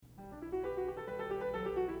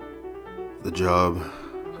The job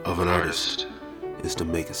of an artist is to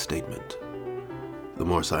make a statement. The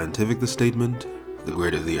more scientific the statement, the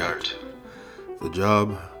greater the art. The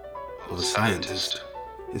job of a scientist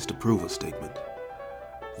is to prove a statement.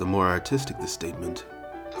 The more artistic the statement,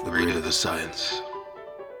 the greater the science.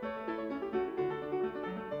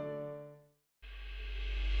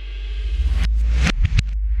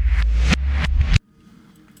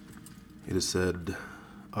 It is said,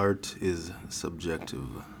 art is subjective.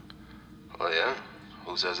 Oh yeah?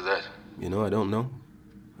 Who says that? You know, I don't know.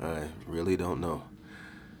 I really don't know.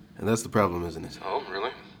 And that's the problem, isn't it? Oh, really?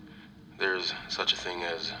 There's such a thing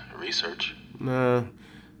as research. Nah,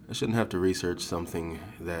 I shouldn't have to research something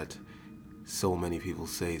that so many people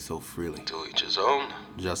say so freely. To each his own.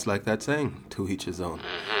 Just like that saying, to each his own.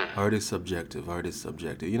 Art is subjective, art is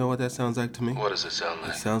subjective. You know what that sounds like to me? What does it sound It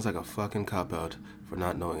like? sounds like a fucking cop-out for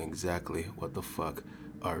not knowing exactly what the fuck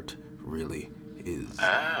art really is.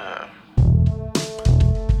 Ah.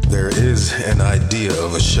 There is an idea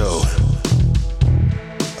of a show,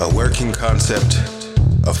 a working concept,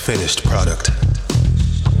 a finished product.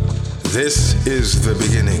 This is the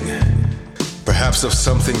beginning, perhaps of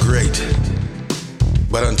something great.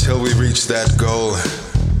 But until we reach that goal,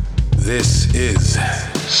 this is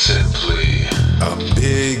Simply a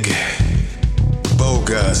big,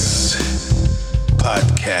 bogus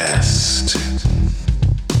podcast.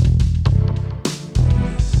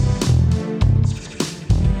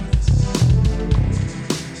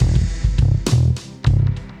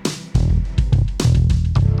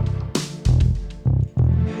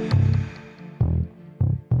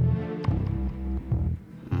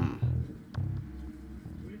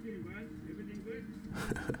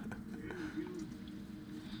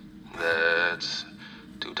 That's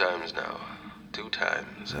 2 times now. 2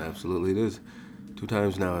 times. Absolutely it is. 2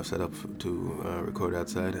 times now I've set up to record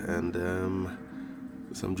outside, and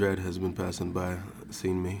some dread has been passing by,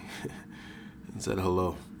 seen me, and said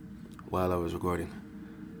hello while I was recording.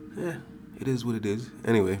 Yeah, it is what it is.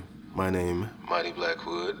 Anyway, my name. Mighty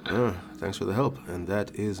Blackwood. Thanks for the help, and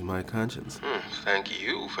that is my conscience. Thank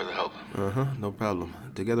you for the help. No problem.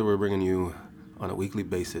 Together we're bringing you on a weekly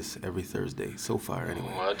basis every Thursday, so far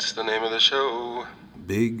anyway. What's the name of the show?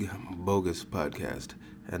 Big Bogus Podcast.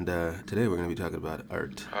 And today we're going to be talking about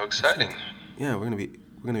art. How exciting. Yeah, we're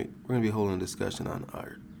gonna be holding a discussion on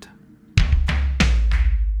art.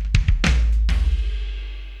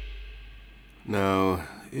 Now,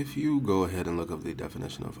 if you go ahead and look up the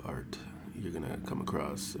definition of art, you're gonna come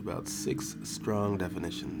across about 6 strong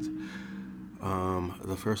definitions.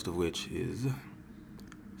 The first of which is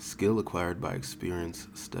skill acquired by experience,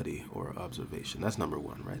 study, or observation. That's number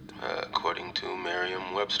 1, right? According to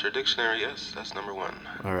Merriam-Webster Dictionary, yes, that's number 1.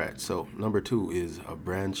 All right. So number 2 is a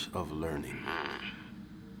branch of learning.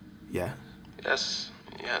 Yeah. Yes.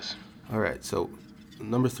 All right, so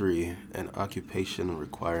number 3, an occupation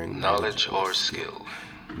requiring Knowledge or skill.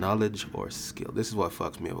 Knowledge or skill. This is what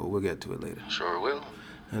fucks me up, but we'll get to it later. Sure will.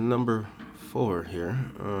 And number 4 here,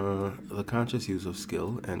 the conscious use of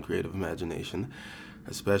skill and creative imagination,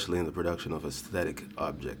 especially in the production of aesthetic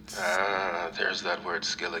objects. There's that word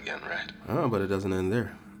skill again, right? But it doesn't end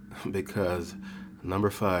there, because number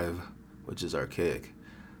 5, which is archaic,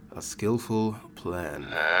 a skillful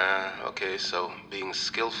plan. Okay, so being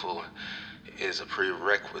skillful is a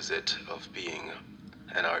prerequisite of being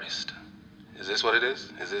an artist. Is this what it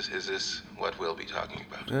is? Is this what we'll be talking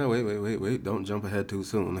about? Wait. Don't jump ahead too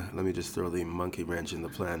soon. Let me just throw the monkey wrench in the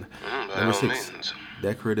plan. By Number all 6, means.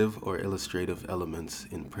 decorative or illustrative elements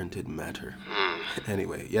in printed matter.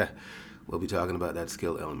 Anyway, yeah, we'll be talking about that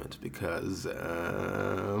skill element because,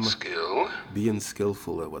 Skill being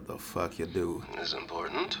skillful at what the fuck you do is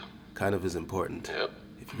important. kind of is important. Yep.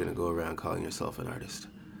 If you're gonna go around calling yourself an artist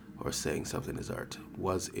or saying something is art,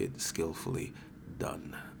 was it skillfully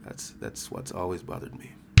done? That's what's always bothered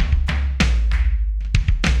me.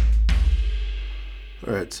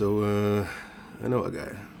 All right, so I knew a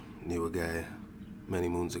guy many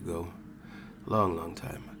moons ago, long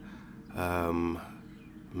time.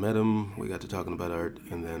 Met him, we got to talking about art,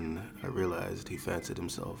 and then I realized he fancied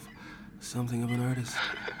himself something of an artist.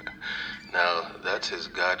 Now, that's his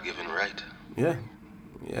God-given right. Yeah,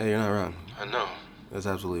 you're not wrong. I know. That's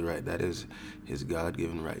absolutely right. That is his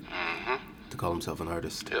God-given right to call himself an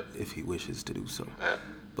artist if he wishes to do so. Yeah.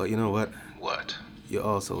 But you know what? What? You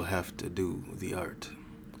also have to do the art.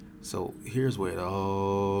 So here's where it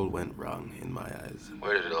all went wrong in my eyes.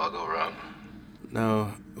 Where did it all go wrong?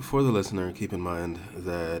 Now, for the listener, keep in mind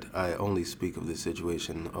that I only speak of this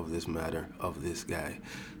situation, of this matter, of this guy,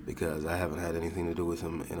 because I haven't had anything to do with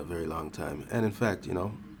him in a very long time. And in fact,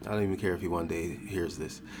 I don't even care if he one day hears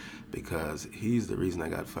this, because he's the reason I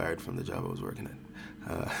got fired from the job I was working at.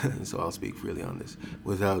 So I'll speak freely on this,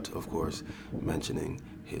 without, of course, mentioning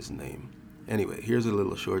his name. Anyway, here's a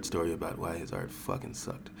little short story about why his art fucking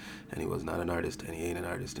sucked. And he was not an artist, and he ain't an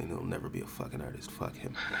artist, and he'll never be a fucking artist. Fuck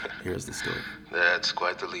him. Here's the story. That's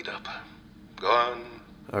quite the lead up. Go on.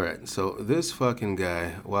 Alright, so this fucking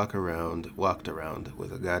guy walked around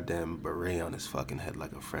with a goddamn beret on his fucking head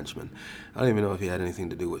like a Frenchman. I don't even know if he had anything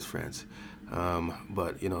to do with France.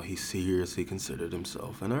 But, he seriously considered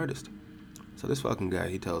himself an artist. So this fucking guy,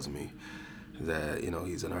 he tells me that,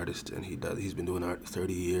 he's an artist and he's been doing art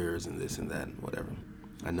 30 years and this and that and whatever.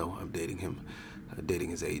 I know, I'm dating him.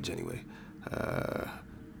 Dating his age anyway.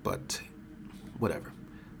 But whatever.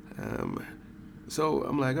 So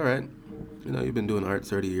I'm like, all right, you've been doing art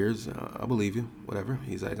 30 years. I believe you, whatever.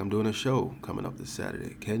 He's like, I'm doing a show coming up this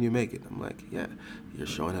Saturday. Can you make it? I'm like, yeah. You're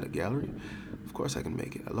showing at a gallery? Of course I can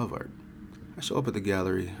make it. I love art. I show up at the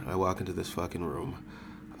gallery. I walk into this fucking room.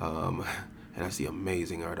 And I see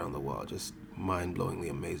amazing art on the wall, just mind-blowingly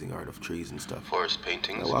amazing art of trees and stuff. Forest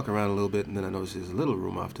paintings. I walk around a little bit, and then I notice there's a little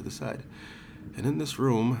room off to the side. And in this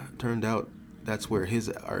room, turned out that's where his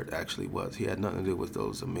art actually was. He had nothing to do with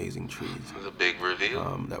those amazing trees. The big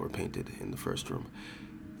reveal. That were painted in the first room.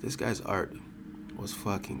 This guy's art was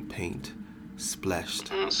fucking paint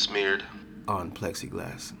splashed. Smeared. On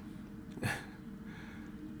plexiglass.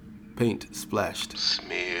 Paint splashed.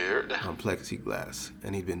 Smeared. On plexiglass.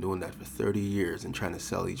 And he'd been doing that for 30 years and trying to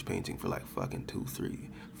sell each painting for like fucking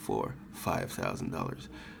 $2,000, $3,000, $4,000, $5,000.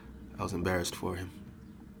 I was embarrassed for him.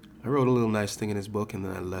 I wrote a little nice thing in his book and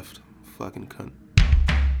then I left. Fucking cunt.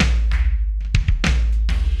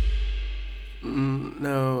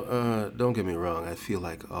 Now, don't get me wrong. I feel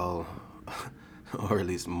like all, or at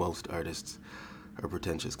least most artists are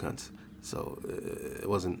pretentious cunts. So it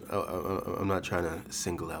wasn't, I'm not trying to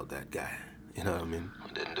single out that guy. You know what I mean?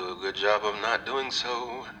 I didn't do a good job of not doing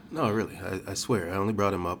so. No, really. I swear. I only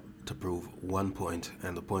brought him up to prove one point.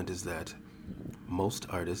 And the point is that most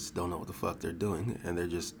artists don't know what the fuck they're doing. And they're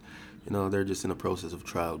just, they're just in a process of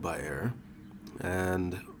trial by error.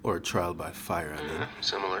 Or trial by fire, I mean.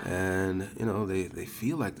 Similar. And, they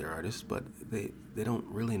feel like they're artists, but they don't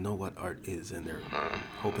really know what art is, and they're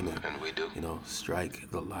hoping to, and we do. Strike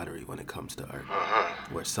the lottery when it comes to art.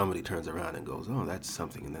 Where somebody turns around and goes, oh, that's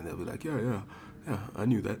something, and then they'll be like, yeah, I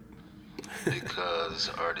knew that. Because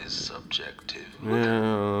art is subjective.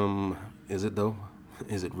 Is it though?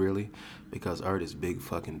 Is it really? Because art is big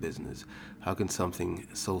fucking business. How can something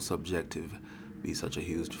so subjective be such a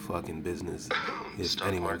huge fucking business if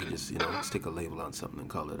anyone could just, stick a label on something and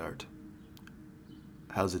call it art?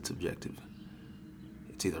 How's it subjective?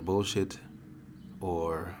 It's either bullshit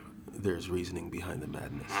or there's reasoning behind the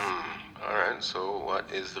madness. All right, so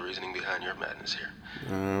what is the reasoning behind your madness here?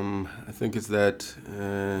 I think it's that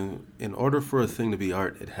in order for a thing to be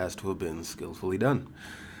art, it has to have been skillfully done.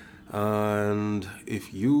 And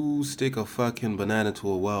if you stick a fucking banana to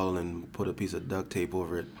a wall and put a piece of duct tape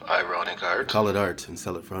over it, ironic art, call it art and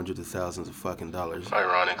sell it for hundreds of thousands of fucking dollars.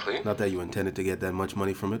 Ironically. Not that you intended to get that much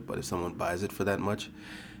money from it, but if someone buys it for that much,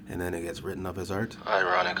 and then it gets written up as art.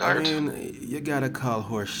 Ironic art. I mean, you gotta call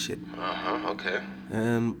horse shit. Okay.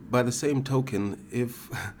 And by the same token, if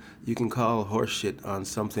you can call horse shit on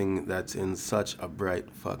something that's in such a bright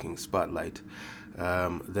fucking spotlight,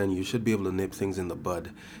 then you should be able to nip things in the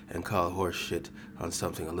bud and call horse shit on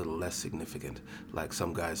something a little less significant, like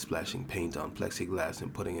some guy splashing paint on plexiglass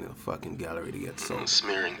and putting it in a fucking gallery to get sold.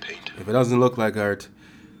 Smearing paint. If it doesn't look like art,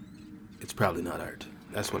 it's probably not art.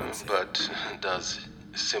 That's what I'm saying. But does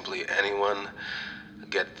simply anyone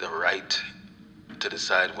get the right to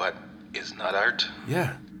decide what is not art?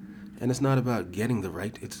 Yeah. And it's not about getting the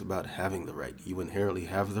right, it's about having the right. You inherently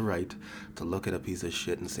have the right to look at a piece of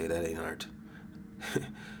shit and say that ain't art.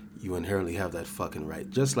 You inherently have that fucking right.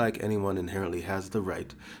 Just like anyone inherently has the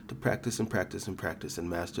right to practice and practice and practice and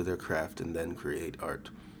master their craft and then create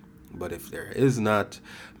art. But if there is not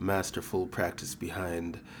masterful practice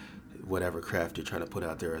behind whatever craft you're trying to put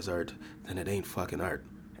out there as art, then it ain't fucking art.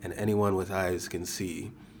 And anyone with eyes can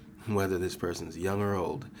see, whether this person's young or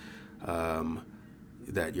old,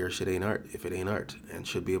 that your shit ain't art if it ain't art, and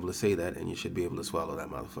should be able to say that, and you should be able to swallow that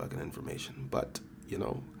motherfucking information. But,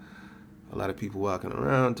 a lot of people walking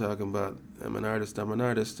around talking about, I'm an artist,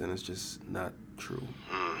 and it's just not true.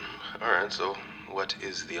 All right, so what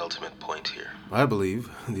is the ultimate point here? I believe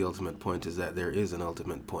the ultimate point is that there is an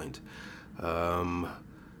ultimate point.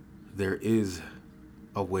 There is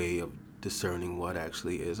a way of discerning what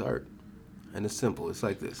actually is art. And it's simple. It's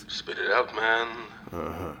like this. Spit it out,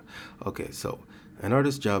 man. Okay, so an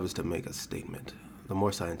artist's job is to make a statement. The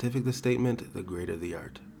more scientific the statement, the greater the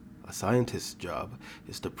art. A scientist's job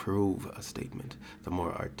is to prove a statement. The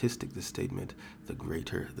more artistic the statement, the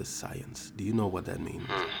greater the science. Do you know what that means?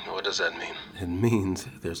 What does that mean? It means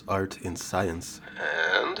there's art in science.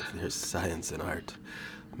 And? There's science in art.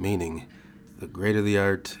 Meaning, the greater the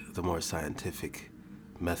art, the more scientific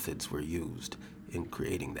methods were used in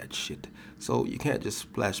creating that shit. So you can't just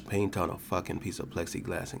splash paint on a fucking piece of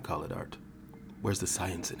plexiglass and call it art. Where's the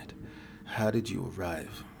science in it? How did you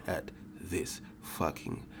arrive at this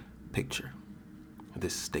fucking picture?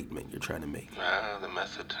 This statement you're trying to make? The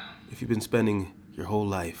method. If you've been spending your whole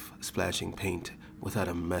life splashing paint without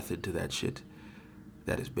a method to that shit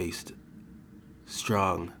that is based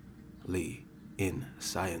strongly in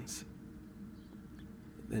science,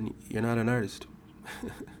 then you're not an artist.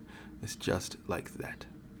 It's just like that.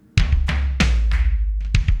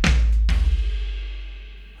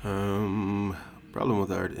 Problem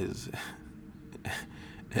with art is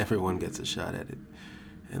everyone gets a shot at it.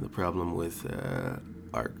 And the problem with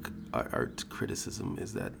art criticism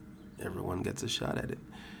is that everyone gets a shot at it.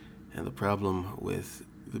 And the problem with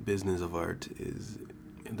the business of art is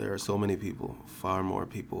there are so many people, far more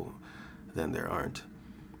people than there aren't,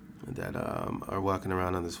 that are walking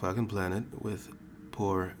around on this fucking planet with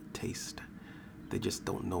poor taste. They just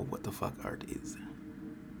don't know what the fuck art is.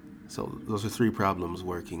 So those are three problems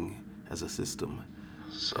working as a system.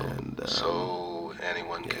 So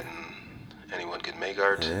anyone can make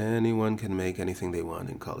art? Anyone can make anything they want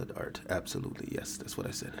and call it art. Absolutely, yes, that's what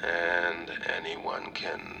I said. And anyone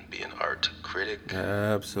can be an art critic?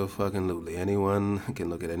 Absolutely. Anyone can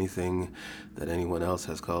look at anything that anyone else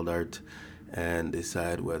has called art and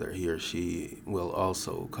decide whether he or she will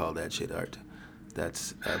also call that shit art.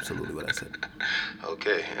 That's absolutely what I said.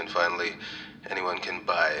 Okay, and finally, anyone can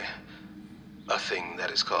buy a thing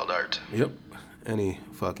that is called art? Yep, any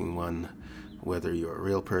fucking one, whether you're a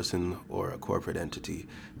real person or a corporate entity,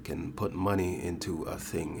 can put money into a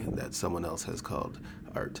thing that someone else has called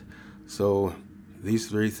art. So these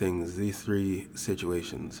three things, these three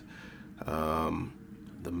situations,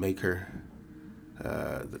 the maker,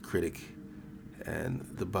 the critic, and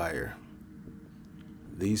the buyer,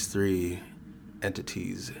 these three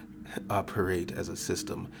entities operate as a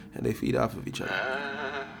system, and they feed off of each other.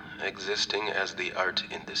 Existing as the art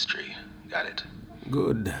industry. Got it.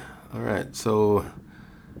 Good. All right, so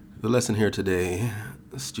the lesson here today,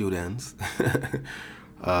 students,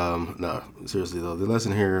 no, seriously though, the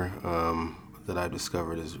lesson here that I've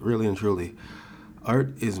discovered is really and truly,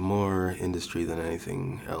 art is more industry than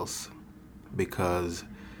anything else, because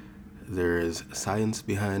there is science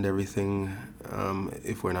behind everything.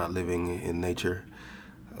 If we're not living in nature,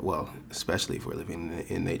 well, especially if we're living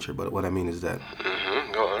in nature, but what I mean is that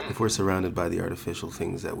Go on. if we're surrounded by the artificial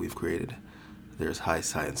things that we've created, there's high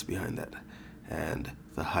science behind that. And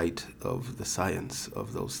the height of the science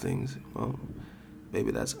of those things, well,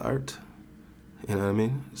 maybe that's art. You know what I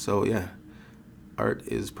mean? So, yeah, art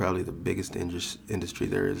is probably the biggest industry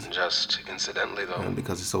there is. Just incidentally, though. And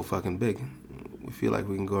because it's so fucking big, we feel like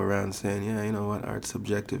we can go around saying, yeah, you know what, art's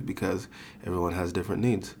subjective because everyone has different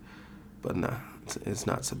needs. But nah, it's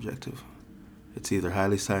not subjective. It's either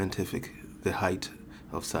highly scientific, the height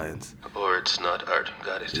of science, Or it's not art.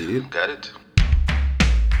 Got it. Yep. Got it.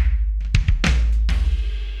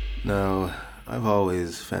 Now, I've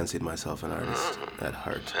always fancied myself an artist at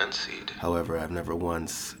heart. Fancied. However, I've never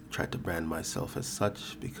once tried to brand myself as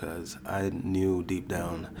such because I knew deep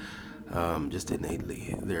down, just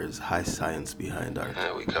innately, there's high science behind art.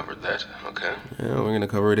 We covered that. Okay. Yeah, we're going to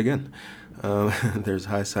cover it again. There's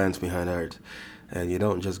high science behind art, and you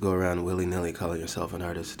don't just go around willy-nilly calling yourself an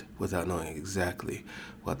artist without knowing exactly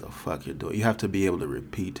what the fuck you're doing. You have to be able to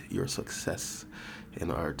repeat your success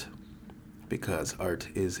in art, because art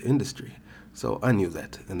is industry. So I knew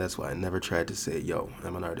that, and that's why I never tried to say, yo,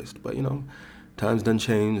 I'm an artist. But, you know, times done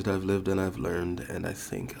changed, I've lived and I've learned, and I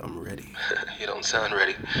think I'm ready. You don't sound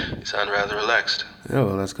ready. You sound rather relaxed. Yeah,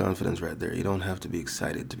 well, that's confidence right there. You don't have to be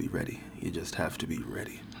excited to be ready. You just have to be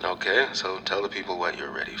ready. Okay, so tell the people what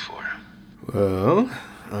you're ready for. Well,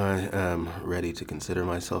 I am ready to consider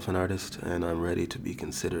myself an artist, and I'm ready to be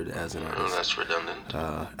considered as an artist. That's redundant.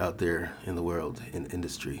 Out there in the world, in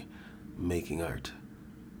industry, making art,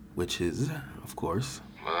 which is, of course,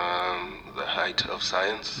 The height of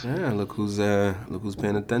science? yeah, look who's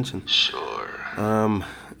paying attention. Sure.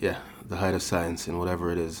 Yeah, the height of science and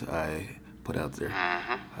whatever it is I put out there.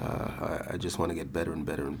 I just want to get better and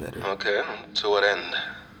better and better. Okay, to what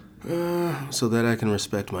end? So that I can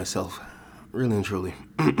respect myself, really and truly.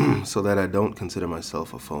 So that I don't consider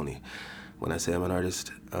myself a phony. When I say I'm an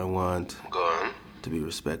artist, I want Go on. to be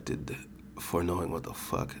respected for knowing what the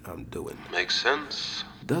fuck I'm doing. Makes sense.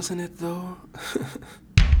 Doesn't it, though?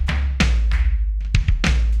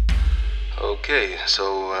 Okay,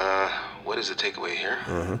 so, what is the takeaway here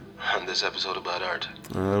on this episode about art?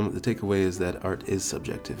 The takeaway is that art is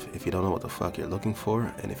subjective if you don't know what the fuck you're looking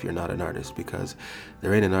for, and if you're not an artist, because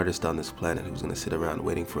there ain't an artist on this planet who's gonna sit around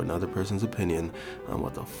waiting for another person's opinion on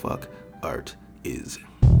what the fuck art is.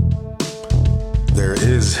 There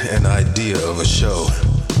is an idea of a show,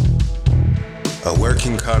 a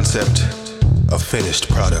working concept, a finished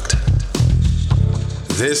product.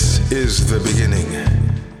 This is the beginning,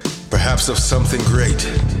 perhaps of something great.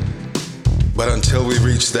 But until we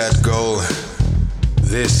reach that goal,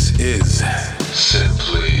 this is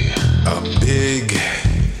simply a big,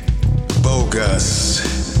 bogus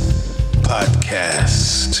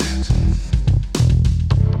podcast.